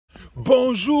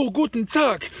Bonjour, guten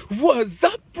Tag, what's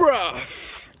up,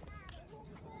 bruv?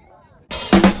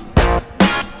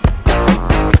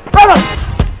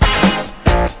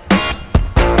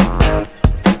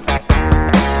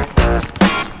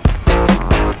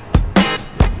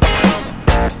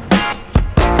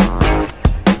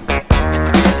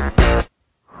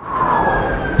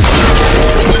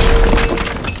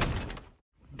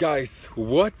 Guys,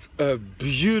 what a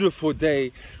beautiful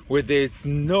day where there's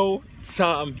no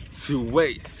time to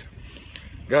waste.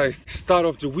 Guys, start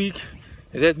of the week,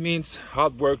 that means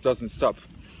hard work doesn't stop.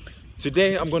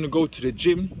 Today I'm gonna go to the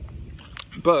gym,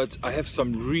 but I have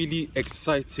some really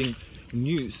exciting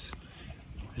news.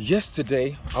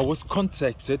 Yesterday I was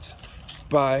contacted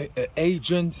by an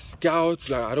agent,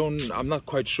 scout, I'm not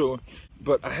quite sure,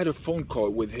 but I had a phone call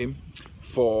with him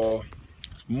for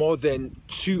more than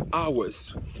 2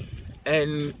 hours,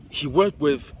 and he worked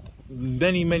with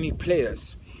many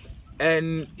players,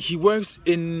 and he works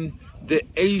in the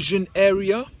Asian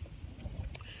area,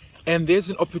 and there's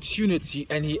an opportunity,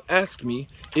 and he asked me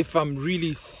if I'm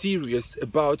really serious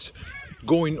about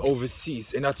going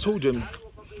overseas. And I told him,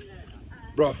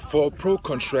 bro, for a pro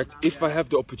contract, if I have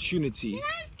the opportunity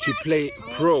to play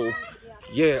pro,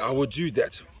 yeah, I will do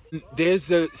that.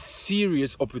 There's a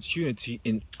serious opportunity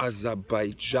in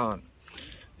Azerbaijan.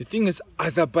 The thing is,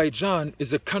 Azerbaijan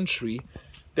is a country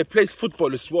that plays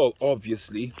football as well,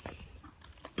 obviously.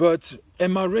 But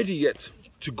am I ready yet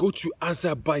to go to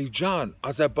Azerbaijan?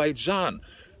 Azerbaijan,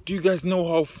 do you guys know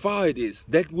how far it is?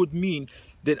 That would mean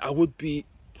that I would be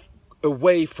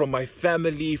away from my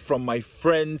family, from my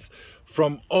friends,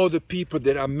 from all the people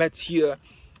that I met here.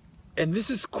 And this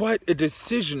is quite a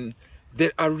decision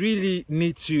that I really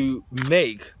need to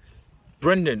make.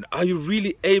 Brendan, are you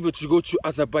really able to go to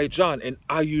Azerbaijan, and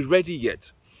are you ready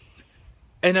yet?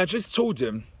 And I just told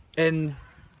him, and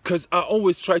because I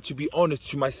always try to be honest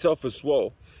to myself as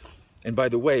well. And by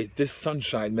the way, this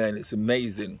sunshine, man, is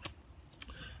amazing.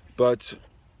 But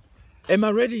am I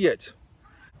ready yet?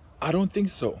 I don't think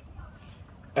so.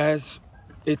 As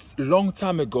it's a long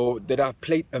time ago that I've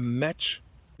played a match.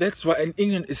 That's why, and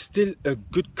England is still a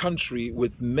good country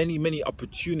with many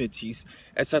opportunities.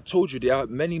 As I told you, there are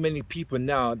many people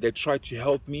now that try to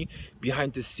help me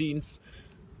behind the scenes.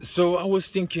 So I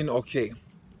was thinking, okay,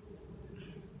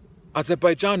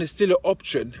 Azerbaijan is still an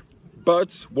option,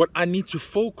 but what I need to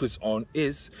focus on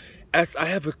is, as I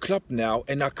have a club now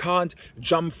and I can't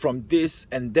jump from this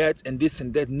and that and this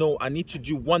and that. No, I need to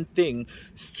do one thing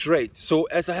straight. So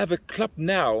as I have a club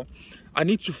now, I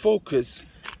need to focus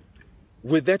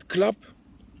with that club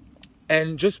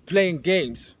and just playing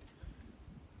games,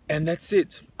 and that's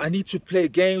it. I need to play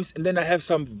games, and then I have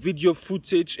some video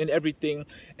footage and everything.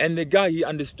 And the guy, he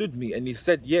understood me, and he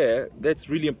said, yeah, that's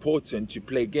really important to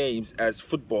play games, as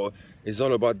football is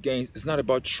all about games. It's not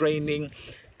about training,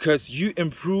 because you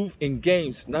improve in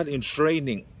games, not in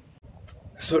training.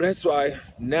 So that's why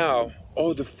now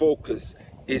all the focus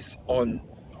is on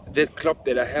that club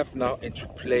that I have now and to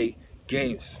play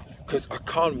games. Because I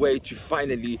can't wait to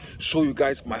finally show you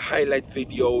guys my highlight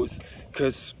videos,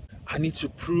 because I need to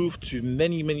prove to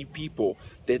many people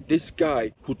that this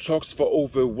guy who talks for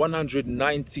over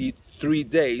 193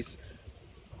 days,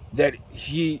 that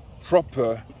he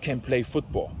proper can play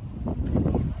football.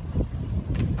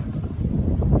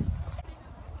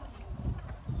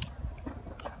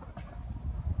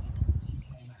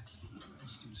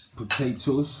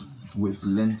 Potatoes with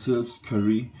lentils,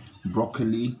 curry,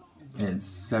 broccoli and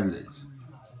salad.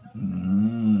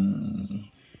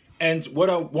 And what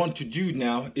I want to do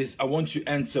now is I want to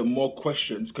answer more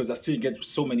questions, because I still get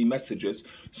so many messages.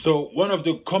 So one of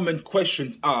the common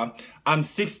questions are, I'm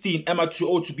 16, am I too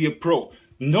old to be a pro?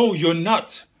 No, you're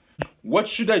not. What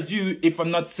should I do if I'm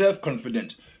not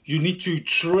self-confident? You need to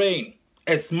train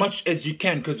as much as you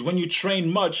can, because when you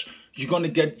train much, you're gonna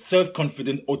get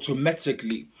self-confident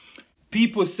automatically.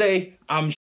 People say,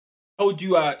 how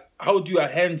do I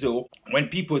handle when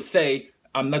people say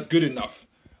I'm not good enough?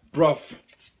 Bruv,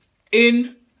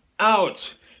 in,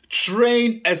 out,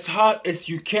 train as hard as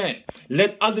you can.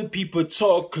 Let other people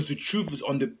talk, because the truth is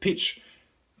on the pitch.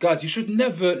 Guys, you should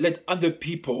never let other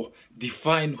people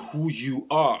define who you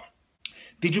are.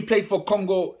 Did you play for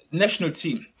Congo national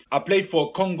team? I played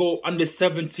for Congo under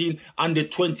 17, under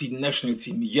 20 national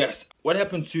team, yes. What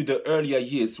happened to the earlier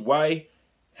years? Why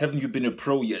haven't you been a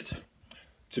pro yet?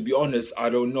 To be honest, I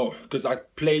don't know, because I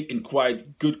played in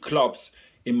quite good clubs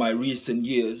in my recent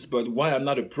years, but why I'm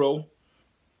not a pro,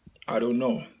 I don't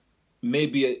know.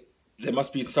 Maybe there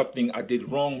must be something I did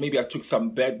wrong. Maybe I took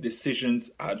some bad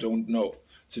decisions. I don't know,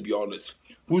 to be honest.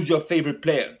 Who's your favorite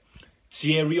player?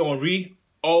 Thierry Henry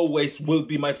always will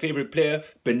be my favorite player,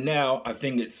 but now I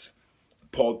think it's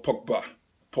Paul Pogba.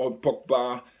 Paul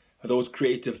Pogba, those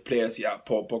creative players, yeah,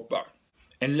 Paul Pogba.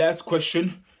 And last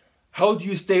question, how do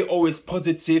you stay always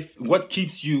positive? What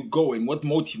keeps you going? What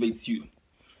motivates you?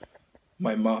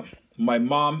 My mom. My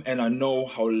mom, and I know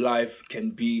how life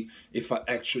can be if I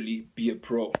actually be a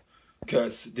pro.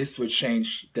 Because this will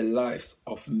change the lives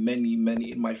of many,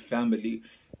 many in my family,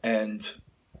 and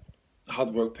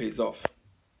hard work pays off.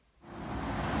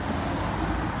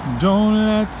 Don't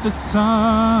let the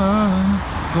sun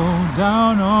go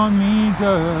down on me,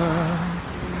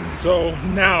 girl. So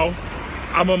now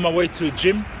I'm on my way to the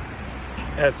gym,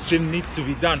 as gym needs to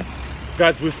be done.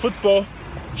 Guys, with football,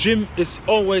 gym is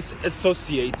always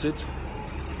associated.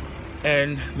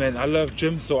 And man, I love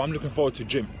gym, so I'm looking forward to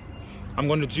gym. I'm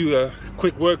gonna do a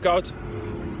quick workout,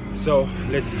 so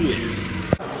let's do it.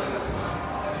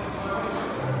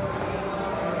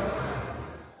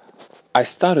 I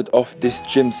started off this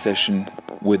gym session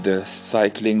with a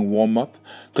cycling warm-up,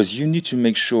 because you need to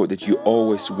make sure that you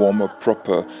always warm up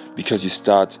proper because you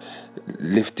start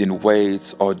lifting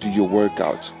weights or do your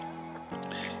workout.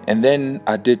 And then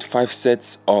I did 5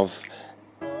 sets of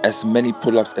as many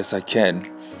pull-ups as I can.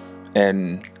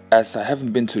 And as I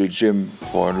haven't been to the gym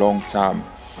for a long time,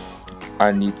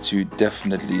 I need to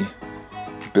definitely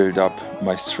build up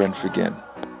my strength again.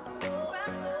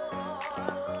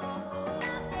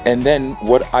 And then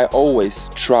what I always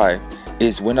try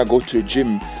is when I go to the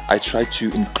gym, I try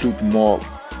to include more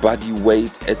body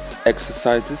weight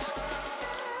exercises,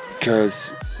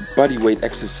 because body weight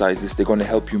exercises, they're going to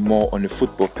help you more on the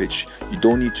football pitch. You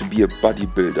don't need to be a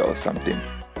bodybuilder or something.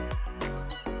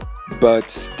 But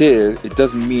still, it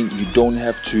doesn't mean you don't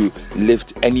have to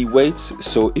lift any weights.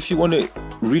 So if you want to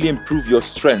really improve your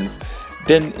strength,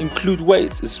 then include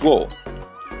weights as well.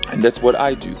 And that's what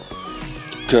I do,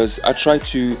 because I try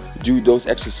to do those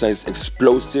exercises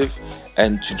explosive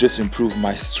and to just improve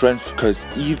my strength, because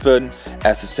even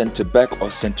as a center back or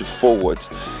center forward,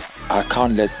 I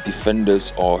can't let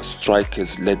defenders or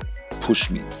strikers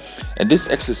push me. And this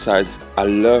exercise, I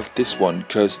love this one,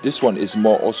 because this one is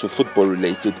more also football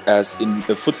related, as in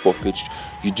a football pitch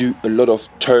you do a lot of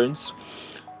turns.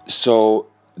 So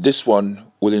this one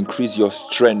will increase your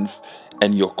strength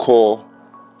and your core.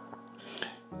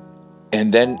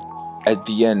 And then at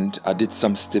the end, I did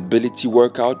some stability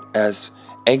workout, as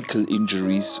ankle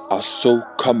injuries are so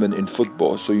common in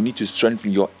football, so you need to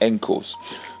strengthen your ankles.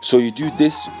 So you do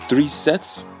this 3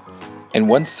 sets, and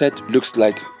 1 set looks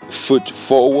like foot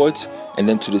forward and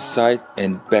then to the side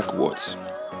and backwards.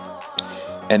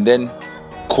 And then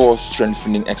core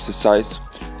strengthening exercise,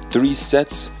 3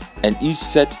 sets, and each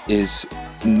set is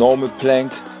normal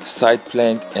plank, side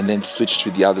plank, and then switch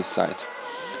to the other side.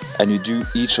 And you do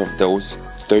each of those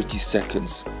 30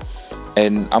 seconds.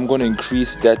 And I'm gonna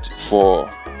increase that for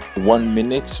 1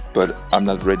 minute, but I'm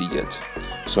not ready yet.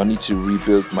 So I need to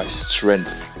rebuild my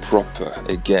strength proper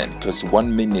again, because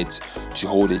 1 minute to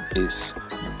hold it is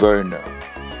burner.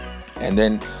 And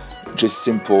then just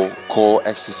simple core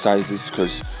exercises,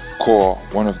 because core,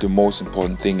 one of the most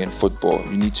important thing in football.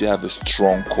 You need to have a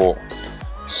strong core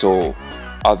so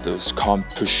others can't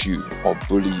push you or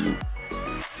bully you.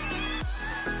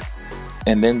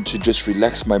 And then to just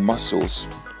relax my muscles,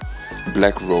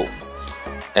 black roll.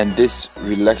 And this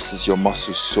relaxes your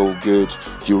muscles so good.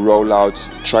 You roll out,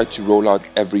 try to roll out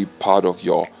every part of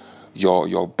your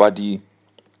body,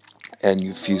 and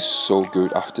you feel so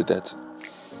good after that.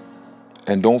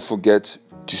 And don't forget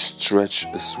to stretch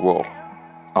as well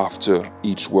after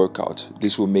each workout.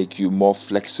 This will make you more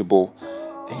flexible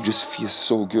and you just feel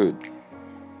so good.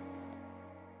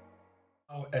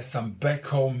 As I'm back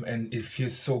home, and it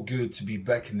feels so good to be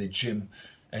back in the gym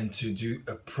and to do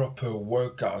a proper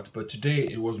workout. But today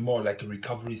it was more like a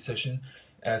recovery session,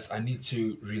 as I need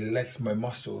to relax my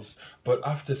muscles. But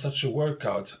after such a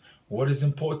workout, what is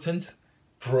important?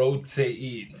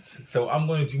 Proteins. So I'm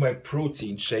going to do my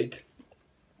protein shake.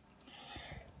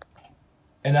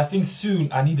 And I think soon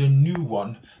I need a new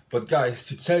one. But guys,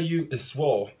 to tell you as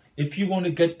well, if you want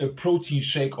to get a protein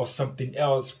shake or something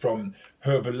else from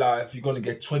Herbalife, you're going to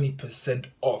get 20%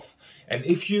 off. And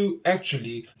if you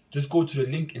actually just go to the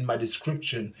link in my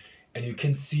description, and you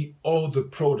can see all the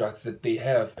products that they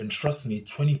have, and trust me,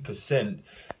 20%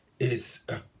 is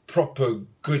a proper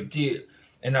good deal.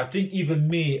 And I think even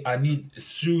me, I need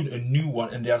soon a new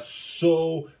one, and there are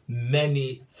so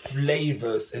many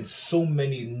flavors and so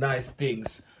many nice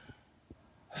things.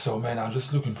 So man, I'm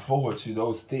just looking forward to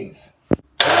those things.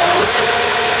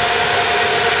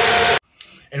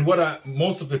 And what I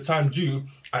most of the time do,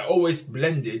 I always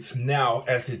blend it now,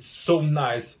 as it's so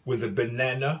nice with a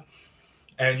banana.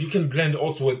 And you can blend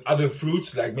also with other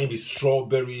fruits, like maybe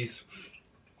strawberries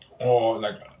or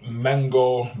like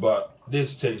mango, but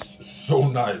this tastes so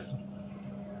nice.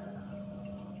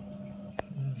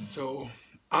 So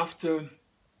after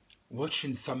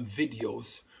watching some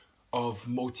videos of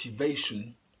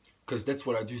motivation, because that's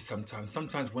what I do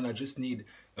sometimes when I just need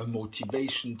a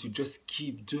motivation to just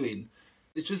keep doing,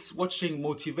 it's just watching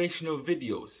motivational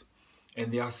videos,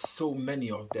 and there are so many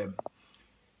of them.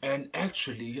 And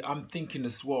actually I'm thinking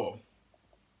as well,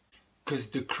 because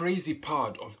the crazy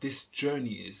part of this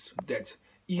journey is that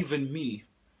even me,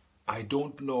 I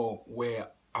don't know where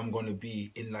I'm gonna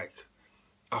be in like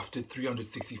after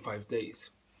 365 days.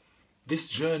 This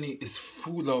journey is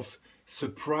full of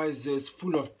surprises,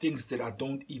 full of things that I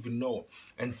don't even know.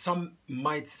 And some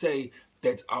might say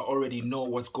that I already know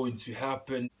what's going to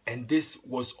happen, and this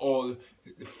was all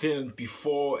filmed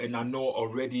before and I know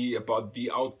already about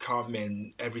the outcome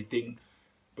and everything.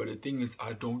 But the thing is,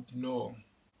 I don't know.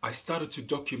 I started to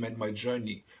document my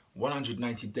journey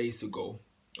 190 days ago,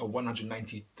 or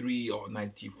 193 or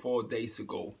 94 days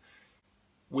ago,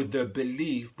 with the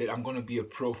belief that I'm going to be a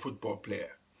pro football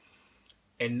player.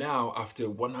 And now, after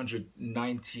more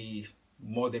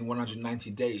than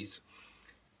 190 days,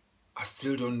 I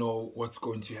still don't know what's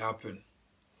going to happen.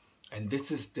 And this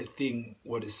is the thing,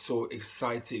 what is so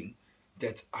exciting,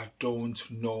 that I don't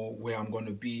know where I'm going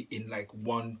to be in like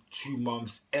 1-2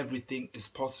 months. Everything is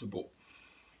possible.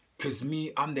 Because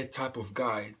me, I'm the type of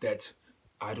guy that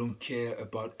I don't care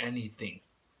about anything.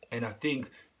 And I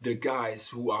think the guys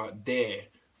who are there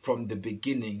from the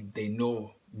beginning, they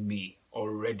know me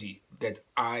already, that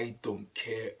I don't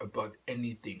care about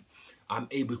anything. I'm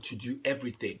able to do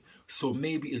everything. So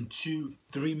maybe in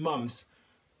 2-3 months,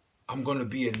 I'm gonna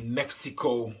be in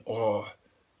Mexico or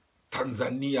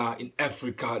Tanzania, in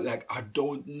Africa. Like, I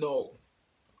don't know.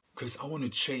 Because I want to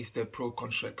chase that pro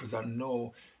contract, because I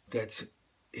know that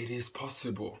it is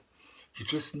possible. You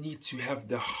just need to have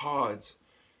the heart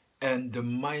and the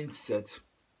mindset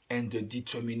and the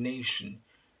determination.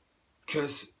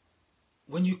 Because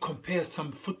when you compare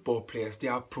some football players, they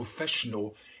are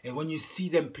professional, and when you see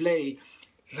them play,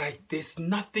 like, there's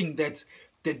nothing that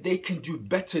they can do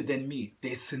better than me.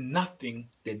 There's nothing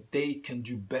that they can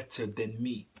do better than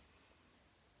me.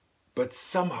 But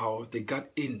somehow they got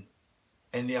in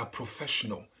and they are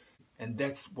professional. And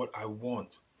that's what I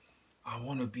want. I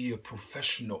want to be a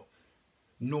professional.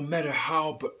 No matter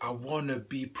how, but I want to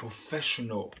be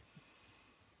professional.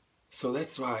 So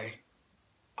that's why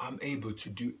I'm able to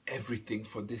do everything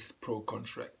for this pro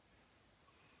contract.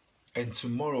 And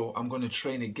tomorrow I'm going to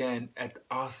train again at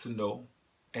Arsenal,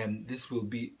 and this will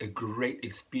be a great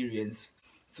experience.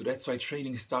 So that's why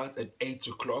training starts at 8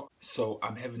 o'clock. So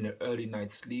I'm having an early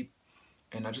night's sleep.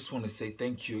 And I just want to say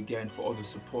thank you again for all the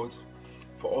support,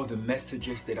 for all the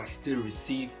messages that I still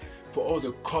receive, for all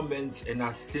the comments, and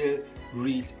I still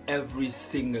read every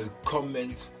single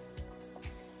comment.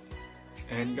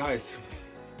 And guys,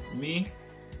 me,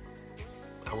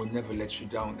 I will never let you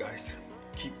down, guys.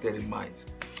 Keep that in mind.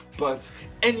 But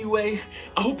anyway,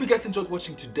 I hope you guys enjoyed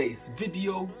watching today's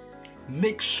video.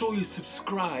 Make sure you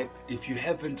subscribe if you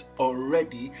haven't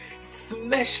already.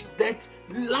 Smash that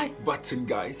like button,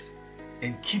 guys.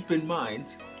 And keep in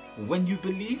mind, when you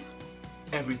believe,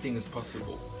 everything is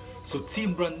possible. So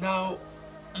Team Brandao,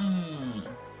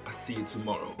 I'll see you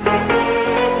tomorrow.